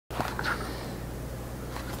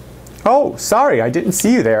Oh, sorry, I didn't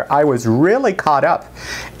see you there. I was really caught up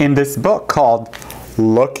in this book called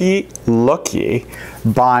Looky Looky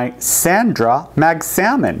by Sandra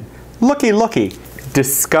Magsamen. Looky Looky,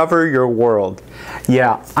 discover your world.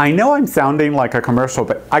 Yeah, I know I'm sounding like a commercial,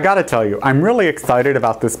 but I gotta tell you, I'm really excited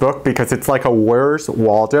about this book because it's like a Where's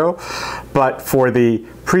Waldo, but for the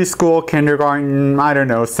preschool, kindergarten, I don't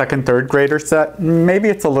know, second, third grader set. Maybe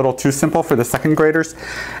it's a little too simple for the second graders.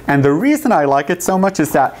 And the reason I like it so much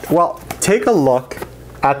is that, well, take a look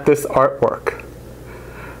at this artwork.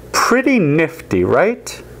 Pretty nifty,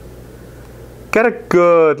 right? Get a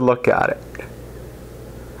good look at it.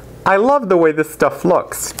 I love the way this stuff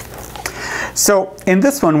looks. So in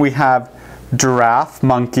this one we have giraffe,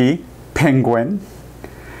 monkey, penguin,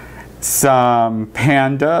 some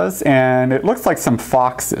pandas, and it looks like some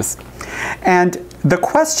foxes. And the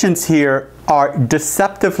questions here are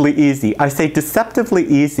deceptively easy. I say deceptively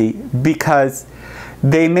easy because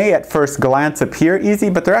they may at first glance appear easy,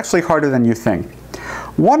 but they're actually harder than you think.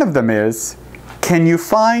 One of them is, can you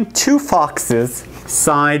find two foxes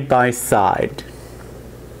side by side?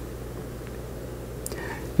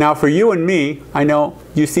 Now for you and me, I know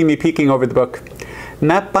you see me peeking over the book, and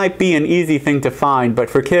that might be an easy thing to find, but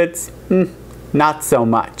for kids, not so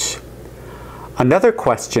much. Another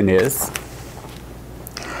question is,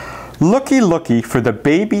 looky looky for the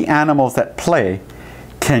baby animals at play,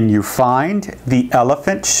 can you find the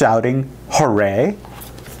elephant shouting hooray?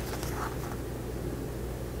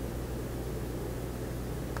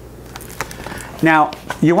 Now,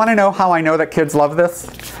 you want to know how I know that kids love this?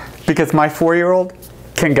 Because my 4-year-old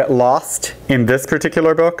can get lost in this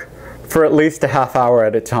particular book for at least a half hour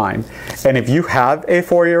at a time. And if you have a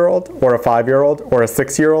 4-year-old or a 5-year-old or a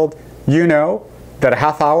 6-year-old, you know that a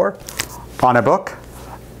half hour on a book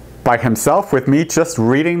by himself with me just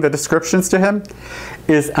reading the descriptions to him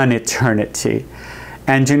is an eternity.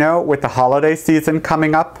 And you know, with the holiday season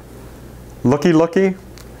coming up, Looky Looky,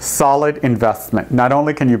 solid investment. Not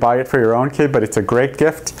only can you buy it for your own kid, but it's a great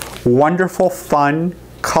gift. Wonderful, fun,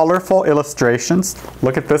 colorful illustrations.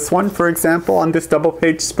 Look at this one, for example, on this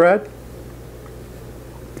double-page spread.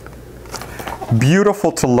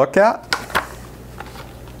 Beautiful to look at.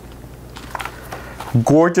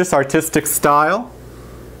 Gorgeous artistic style.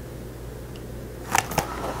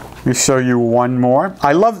 Let me show you one more.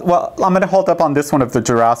 I love, well, I'm going to hold up on this one of the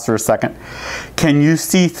giraffes for a second. Can you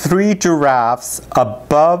see 3 giraffes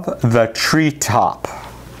above the treetop?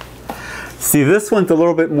 See, this one's a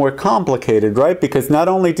little bit more complicated, right? Because not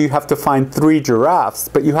only do you have to find 3 giraffes,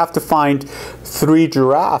 but you have to find 3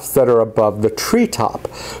 giraffes that are above the treetop.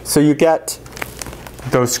 So you get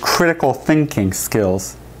those critical thinking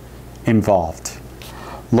skills involved.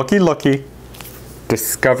 Looky Looky,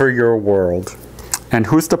 discover your world. And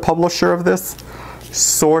who's the publisher of this?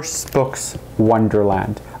 Sourcebooks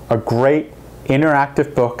Wonderland, a great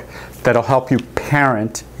interactive book that'll help you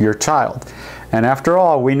parent your child. And after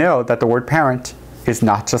all, we know that the word parent is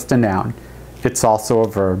not just a noun, it's also a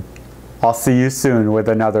verb. I'll see you soon with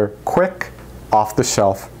another quick,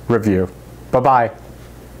 off-the-shelf review. Bye-bye.